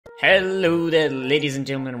Hello there, ladies and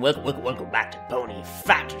gentlemen. Welcome back to Pony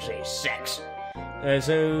Fantasy 6.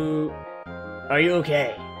 So, are you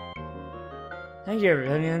okay? Thank you,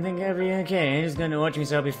 everybody. I think I'll be okay. I'm just gonna watch me,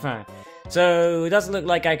 so I'll be fine. So, it doesn't look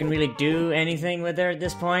like I can really do anything with her at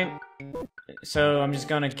this point. So, I'm just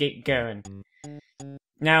gonna get going.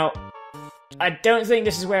 Now, I don't think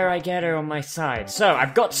this is where I get her on my side. So,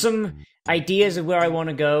 I've got some ideas of where I want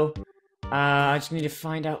to go. I just need to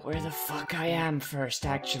find out where the fuck I am first,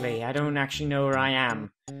 actually. I don't actually know where I am.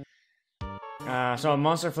 So a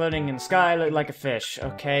monster floating in the sky looked like a fish.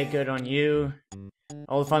 Okay, good on you.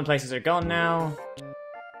 All the fun places are gone now.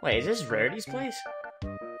 Wait, is this Rarity's place?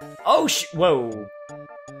 Oh whoa.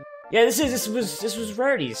 Yeah, this was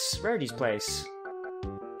Rarity's place.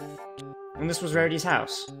 And this was Rarity's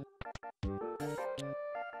house.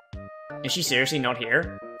 Is she seriously not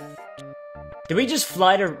here? Did we just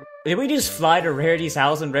fly to Rarity's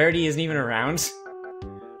house and Rarity isn't even around?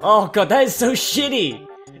 Oh god, that is so shitty!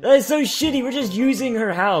 That is so shitty, we're just using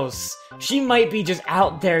her house. She might be just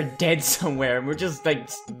out there dead somewhere and we're just like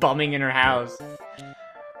bumming in her house.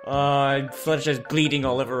 Fletcher's bleeding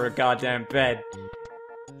all over her goddamn bed.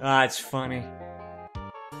 Ah, it's funny.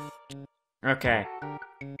 Okay.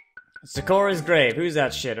 Sakura's grave, who's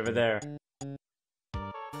that shit over there?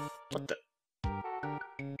 What the?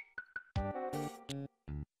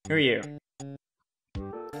 Who are you?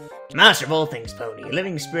 Master of all things, Pony,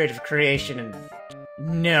 living spirit of creation and...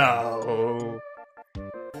 No!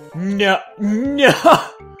 No! No!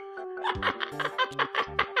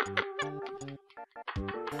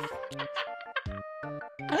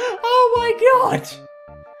 Oh my god!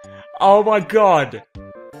 Oh my god!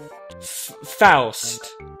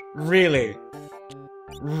 Faust. Really?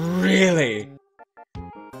 Really?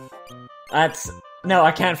 That's... No,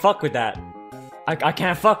 I can't fuck with that. I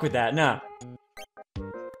can't fuck with that, no.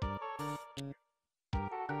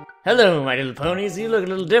 Hello, my little ponies. You look a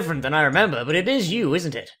little different than I remember, but it is you,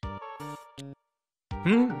 isn't it?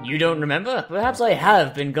 You don't remember? Perhaps I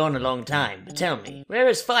have been gone a long time, but tell me, where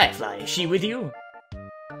is Firefly? Is she with you?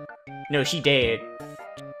 No, she dead.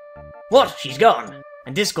 What? She's gone?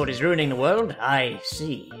 And Discord is ruining the world? I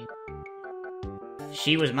see.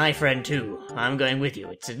 She was my friend too. I'm going with you.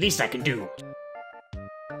 It's the least I can do.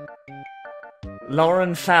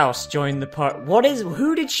 Lauren Faust joined the part.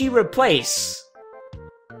 Who did she replace?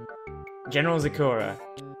 General Zakura.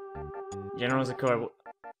 General Zakura.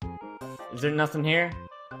 Is there nothing here?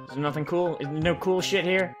 Is there nothing cool? Is there no cool shit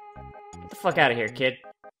here? Get the fuck out of here, kid.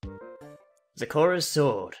 Zakura's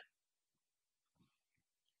sword.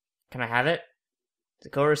 Can I have it?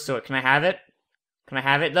 Zakura's sword. Can I have it? Can I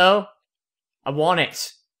have it, though? I want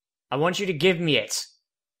it. I want you to give me it.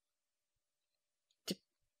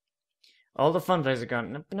 All the fun places are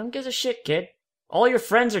gone. No one gives a shit, kid. All your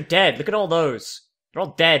friends are dead. Look at all those. They're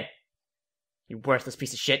all dead. You worthless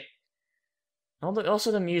piece of shit.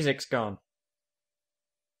 Also, the music's gone.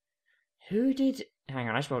 Who did... Hang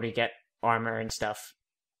on, I should probably get armor and stuff.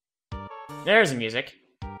 There's the music.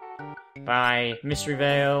 By Mystery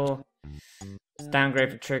Veil. Downgrade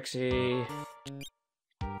for Trixie.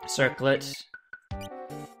 Circlet.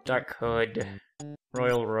 Dark Hood.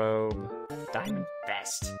 Royal Robe. Diamond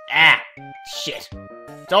Vest. Ah! Shit.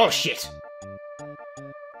 It's all shit.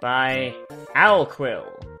 By Owl Quill.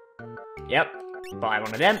 Yep. Buy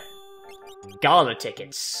one of them. Gala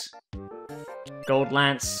tickets. Gold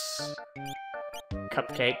Lance.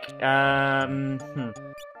 Cupcake.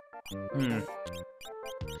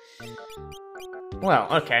 Well,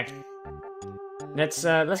 okay.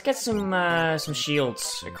 Let's get some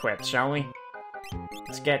shields equipped, shall we?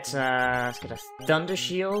 Let's get a thunder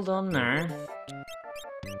shield on there.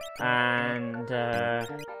 And a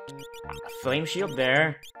flame shield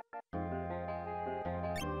there.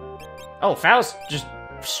 Oh, Faust just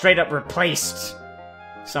straight up replaced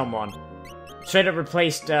someone. Straight up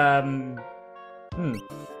replaced, strange.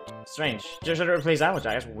 Just straight up replaced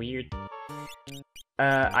Avatar, that's weird.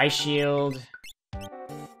 Ice shield.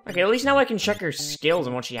 Okay, at least now I can check her skills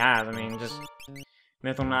and what she has. I mean, just...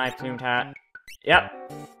 Mythal knife, plumed hat. Yep.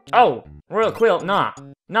 Oh! Royal quill. Nah.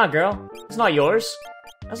 Nah, girl. It's not yours.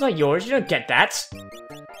 That's not yours. You don't get that.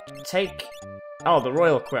 Take... Oh, the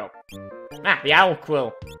royal quill. Ah, the owl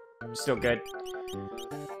quill. Still good.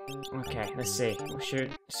 Okay, let's see. What's your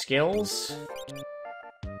skills?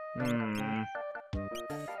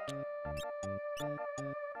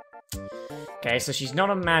 Okay, so she's not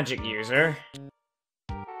a magic user.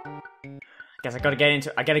 Guess I gotta get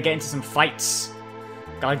into some fights.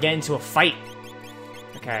 Gotta get into a fight.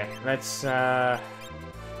 Okay, let's nah,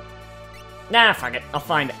 fuck it. I'll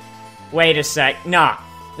find it. Wait a sec. Nah.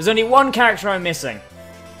 There's only one character I'm missing.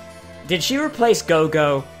 Did she replace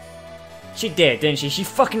Go-Go? She did, didn't she? She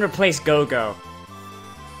fucking replaced Go-Go.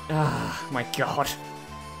 Ah, my god.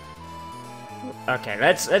 Okay,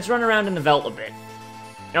 let's run around in the Veld a bit.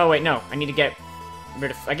 Oh wait, no. I need to get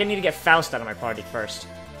rid of... I need to get Faust out of my party first.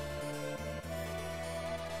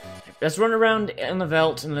 Let's run around in the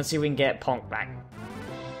Veld and let's see if we can get Punk back.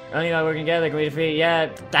 Only by working together can we defeat... Yeah,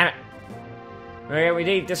 damn it. Okay, we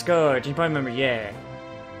need Discord. Change party member, yeah.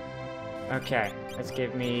 Okay, let's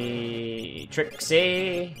give me...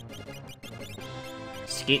 Trixie.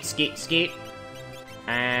 Skeet, Skeet, Skeet.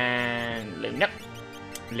 And... Lunar.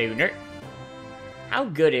 Lunar. How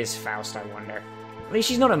good is Faust, I wonder? At least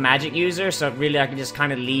she's not a magic user, so really I can just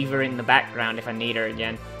kind of leave her in the background if I need her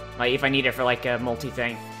again. Like, if I need her for, like, a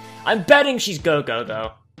multi-thing. I'm betting she's Go-Go,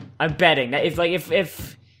 though. I'm betting that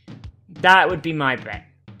if that would be my bet.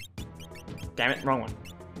 Damn it, wrong one.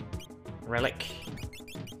 Relic.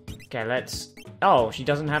 Okay, let's... Oh, she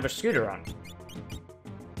doesn't have a scooter on.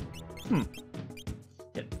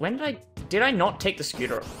 When did I... Did I not take the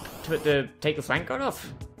scooter... take the flank guard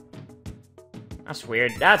off? That's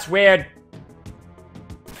weird. That's weird!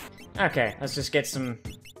 Okay, let's just get some...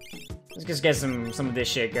 Let's just get some of this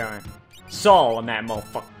shit going. Saul on that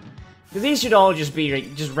motherfucker. Because these should all just be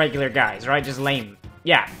just regular guys, right? Just lame.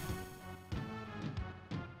 Yeah.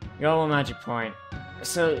 You got one magic point.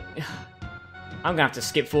 So... I'm gonna have to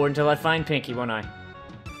skip forward until I find Pinky, won't I?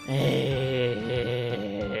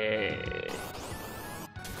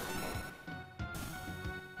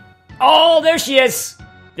 Oh, there she is!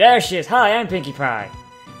 There she is! Hi, I'm Pinkie Pie.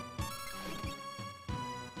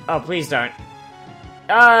 Oh, please don't.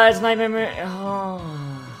 Ah, it's my memory. Oh.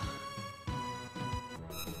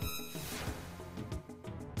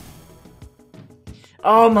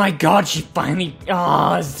 Oh my god, she finally...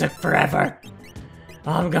 Oh, this took forever.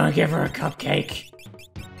 I'm gonna give her a cupcake.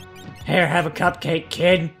 Here, have a cupcake,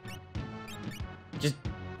 kid. Just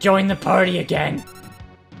join the party again.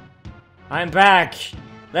 I'm back.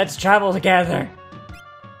 Let's travel together.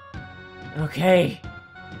 Okay.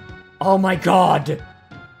 Oh my god.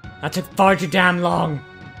 That took far too damn long.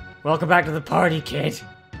 Welcome back to the party, kid.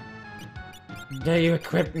 Get you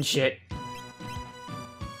equipped and shit.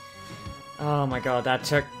 Oh my god, that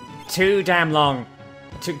took too damn long.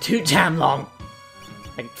 It took too damn long.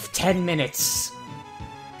 Like 10 minutes.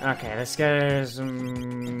 Okay, let's get her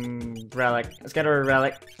some relic. Let's get her a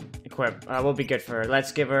relic equip. We'll be good for her.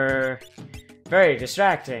 Let's give her... Very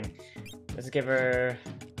distracting. Let's give her...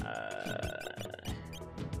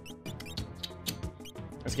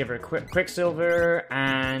 Let's give her Quicksilver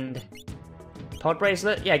and... Pod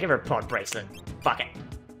Bracelet? Yeah, give her a Pod Bracelet. Fuck it.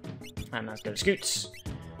 And let's go to Scoots.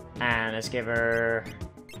 And let's give her...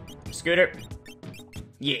 Scooter.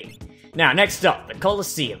 Yeah. Now, next up, the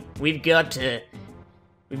Colosseum. We've got to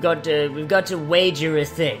wager a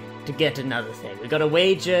thing to get another thing. We've got to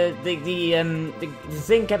wager. The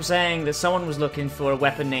thing kept saying that someone was looking for a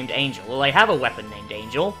weapon named Angel. Well, I have a weapon named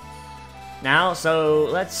Angel now, so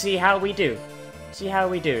let's see how we do. See how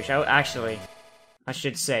we do. Actually, I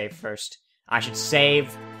should save first. I should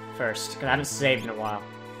save first because I haven't saved in a while.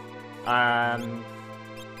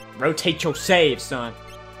 Rotate your save, son.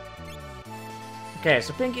 Okay,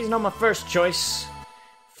 so Pinky's not my first choice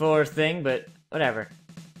for thing, but whatever.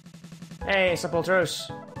 Hey,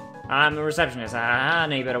 Sepulturos. I'm the receptionist. I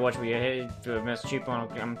know you better watch what you hit to Mr. Cheap on.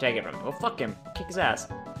 I'm taking it from him. Oh, fuck him. Kick his ass.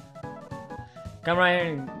 Come right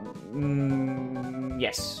here.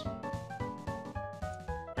 Yes.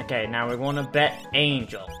 Okay, now we want to bet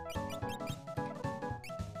Angel.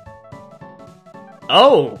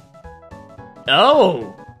 Oh!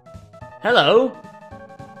 Oh! Hello!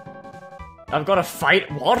 I've got a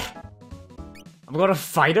fight. What? I've got a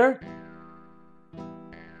fighter?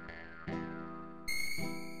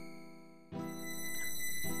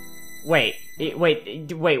 Wait,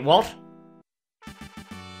 what?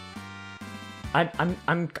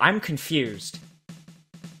 I'm confused.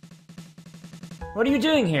 What are you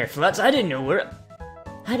doing here, Flutz? I didn't know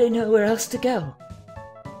where else to go.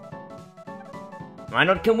 Why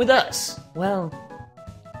not come with us? Well,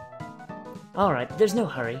 alright, there's no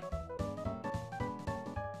hurry.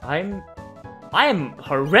 I am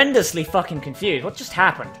horrendously fucking confused. What just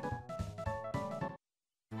happened?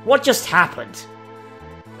 What just happened?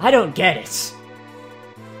 I don't get it.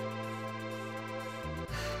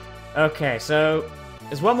 Okay, so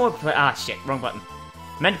there's one more ah shit, wrong button.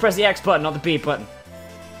 Meant to press the X button, not the B button.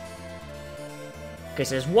 Okay,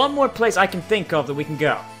 so there's one more place I can think of that we can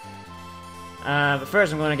go. But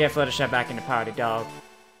first I'm gonna get Fluttershy back in the party, dog.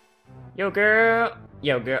 Yo girl,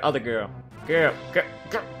 other girl. Girl.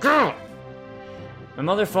 My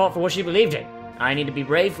mother fought for what she believed in. I need to be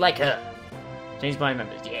brave like her. Change party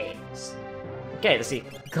members, yes. Okay, let's see.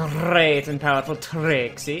 Great and powerful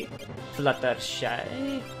Trixie.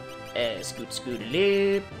 Fluttershy.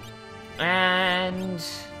 Scoot-scoot-a-loop. And...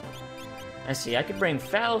 let's see, I could bring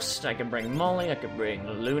Faust, I could bring Molly, I could bring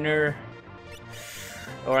Lunar.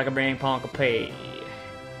 Or I could bring Ponka P.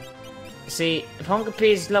 See, Ponka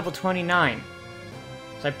P is level 29.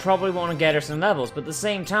 So I probably want to get her some levels, but at the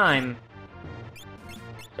same time...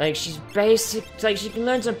 like, she's basic... like, she can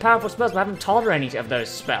learn some powerful spells, but I haven't taught her any of those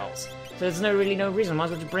spells. So there's really no reason. I might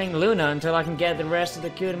as well just bring Luna until I can get the rest of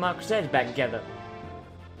the Kudama Crusaders back together.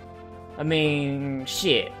 I mean...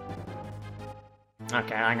 shit.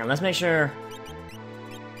 Okay, hang on, let's make sure...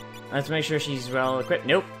 let's make sure she's well equipped.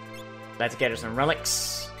 Nope. Let's get her some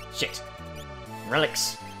relics. Shit.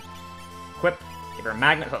 Relics. Equip. Give her a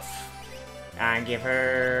magnet hoof. And give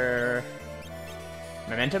her...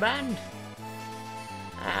 memento band?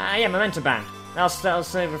 Yeah, memento band. That'll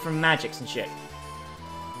save her from magics and shit.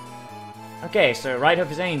 Okay, so right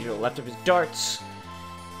hoof is angel, left hoof is darts.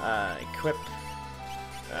 Equip.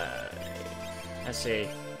 Let's see.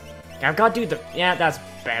 I've got to do the... yeah, that's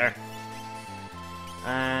better.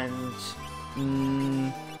 And...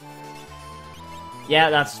 yeah,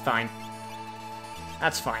 that's fine.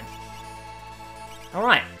 That's fine.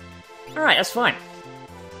 Alright. Alright, that's fine.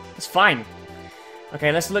 That's fine.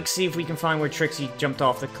 Okay, let's look, see if we can find where Trixie jumped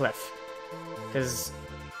off the cliff. Because...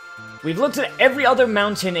 we've looked at every other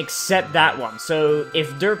mountain except that one. So, if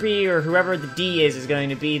Derpy or whoever the D is going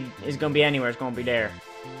to be anywhere, it's going to be there.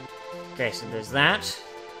 Okay, so there's that.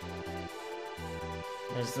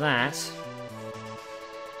 There's that.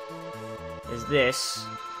 There's this.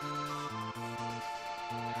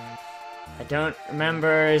 I don't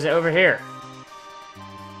remember. Is it over here?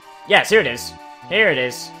 Yes, here it is. Here it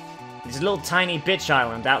is. It's a little tiny bitch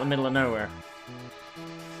island out in the middle of nowhere.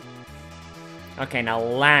 Okay, now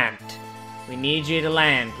land. We need you to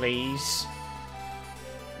land, please.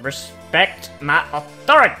 Respect my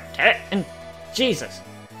authority. And Jesus.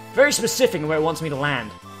 Very specific where it wants me to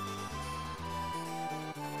land.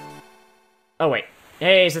 Oh, wait.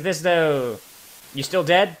 Hey, so this though... you still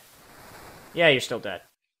dead? Yeah, you're still dead.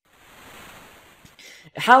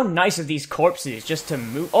 How nice of these corpses just to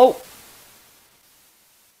move... oh!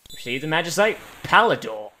 Receive the Magicite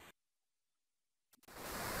Palador.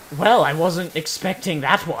 Well, I wasn't expecting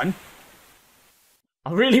that one.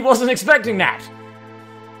 I really wasn't expecting that!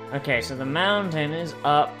 Okay, so the mountain is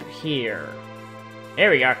up here.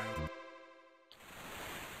 Here we are.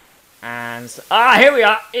 And... here we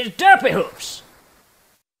are! It's Derpy Hooves!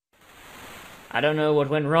 I don't know what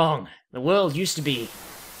went wrong. The world used to be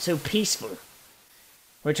so peaceful.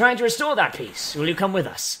 We're trying to restore that peace. Will you come with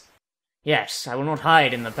us? Yes, I will not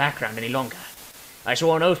hide in the background any longer. I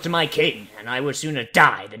swore an oath to my king, and I would sooner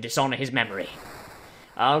die than dishonor his memory.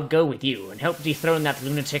 I'll go with you and help dethrone that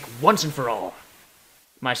lunatic once and for all.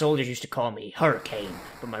 My soldiers used to call me Hurricane,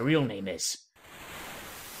 but my real name is...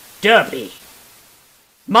 Derpy!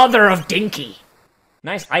 Mother of Dinky!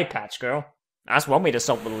 Nice eye patch, girl. That's one way to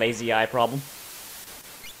solve the lazy eye problem.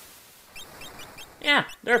 Yeah,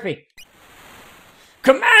 Derpy.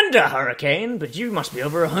 Commander Hurricane, but you must be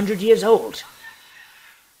over 100 years old.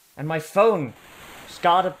 And my phone... it's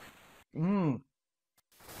got a...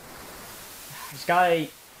 it's got a...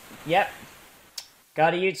 yep.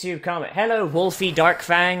 Got a YouTube comment. Hello, Wolfie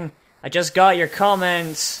Darkfang. I just got your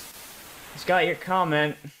comments. Just got your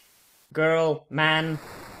comment. Girl, man,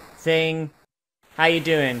 thing. How you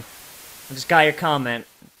doing? I just got your comment.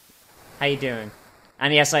 How you doing?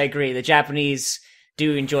 And yes, I agree. The Japanese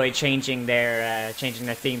do enjoy changing their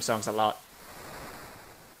theme songs a lot.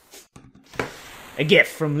 A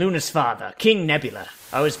gift from Luna's father, King Nebula.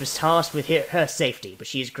 I was tasked with her safety, but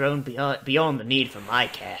she has grown beyond the need for my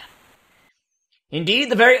care. Indeed,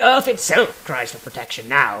 the very earth itself cries for protection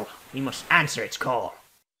now. We must answer its call.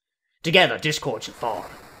 Together, discord shall fall,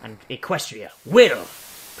 and Equestria will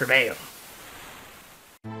prevail.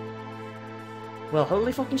 Well,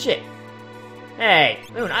 holy fucking shit. Hey,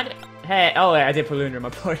 Luna, hey, oh, I did put Luna in my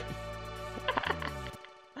party.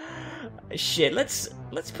 Shit, let's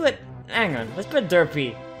put, hang on, let's put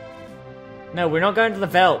Derpy. No, we're not going to the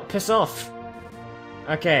Veldt, piss off.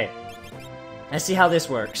 Okay, let's see how this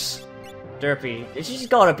works. Derpy, she's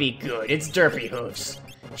gotta be good, it's Derpy Hooves.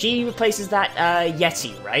 She replaces that,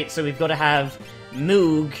 Yeti, right? So we've gotta have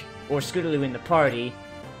Moog or Scootaloo in the party.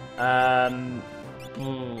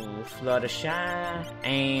 Fluttershy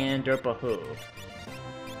and Derpy Hooves.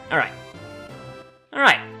 Alright.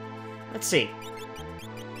 Alright. Let's see.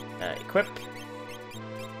 Equip.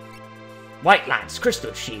 White Lance,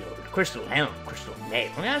 Crystal Shield, Crystal Helm, Crystal Mail.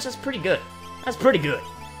 Yes, that's pretty good. That's pretty good.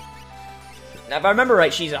 Now, if I remember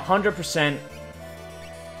right, she's 100%...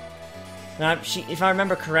 If I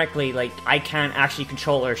remember correctly, like, I can't actually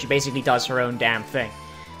control her. She basically does her own damn thing.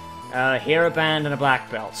 Hero Band and a Black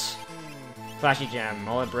Belt. Flashy Gem,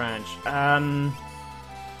 Olive Branch.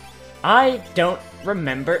 I don't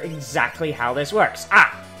remember exactly how this works.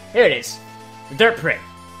 Ah! Here it is. The Dirt Prick.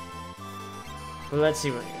 Well, let's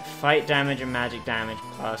see what... Fight damage and magic damage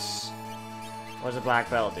plus... What does a Black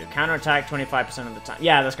Belt do? Counterattack 25% of the time.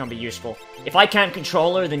 Yeah, that's gonna be useful. If I can't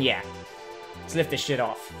control her, then yeah. Let's lift this shit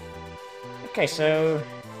off. Okay, so...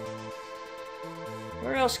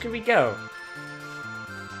 Where else could we go?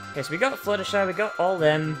 Okay, so we got Fluttershy, we got all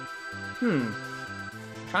them. I'm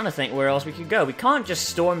trying to think where else we could go. We can't just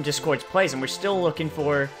storm Discord's place, and we're still looking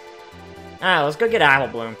for... Ah, let's go get Apple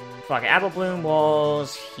Bloom. Fuck it, Apple Bloom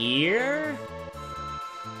was... here?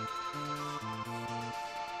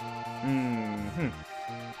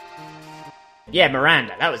 Yeah,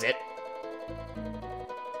 Miranda, that was it.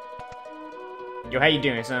 Yo, how you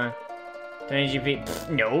doing, son? 10 GP? Pfft,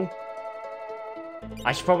 no.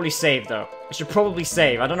 I should probably save, though. I should probably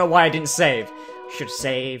save. I don't know why I didn't save. Should have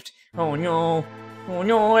saved. Oh no. Oh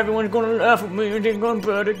no, everyone's gonna laugh at me and they're gonna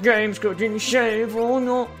play the games because I didn't save. Oh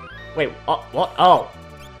no. Wait, what? Oh.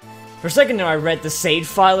 For a second there, I read the saved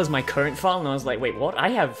file as my current file, and I was like, wait, what? I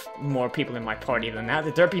have more people in my party than that.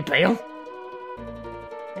 The Derpy Bale?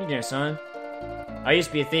 How you doing, son? I used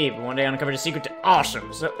to be a thief, but one day I uncovered a secret to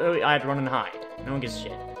awesome, so I had to run and hide. No one gives a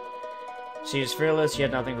shit. She is fearless, she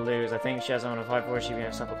had nothing to lose. I think she has someone to fight for, she'd be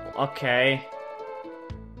unstoppable. Okay.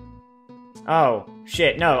 Oh,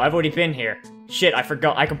 shit, no, I've already been here. Shit, I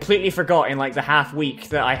forgot. I completely forgot in like the half week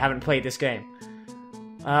that I haven't played this game.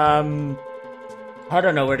 I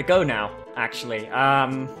don't know where to go now, actually.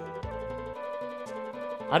 I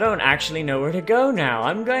don't actually know where to go now.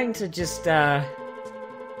 I'm going to just,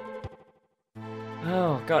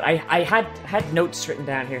 Oh god, I had notes written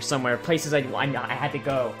down here somewhere, places I had to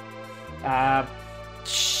go.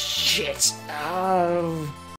 Shit. Oh.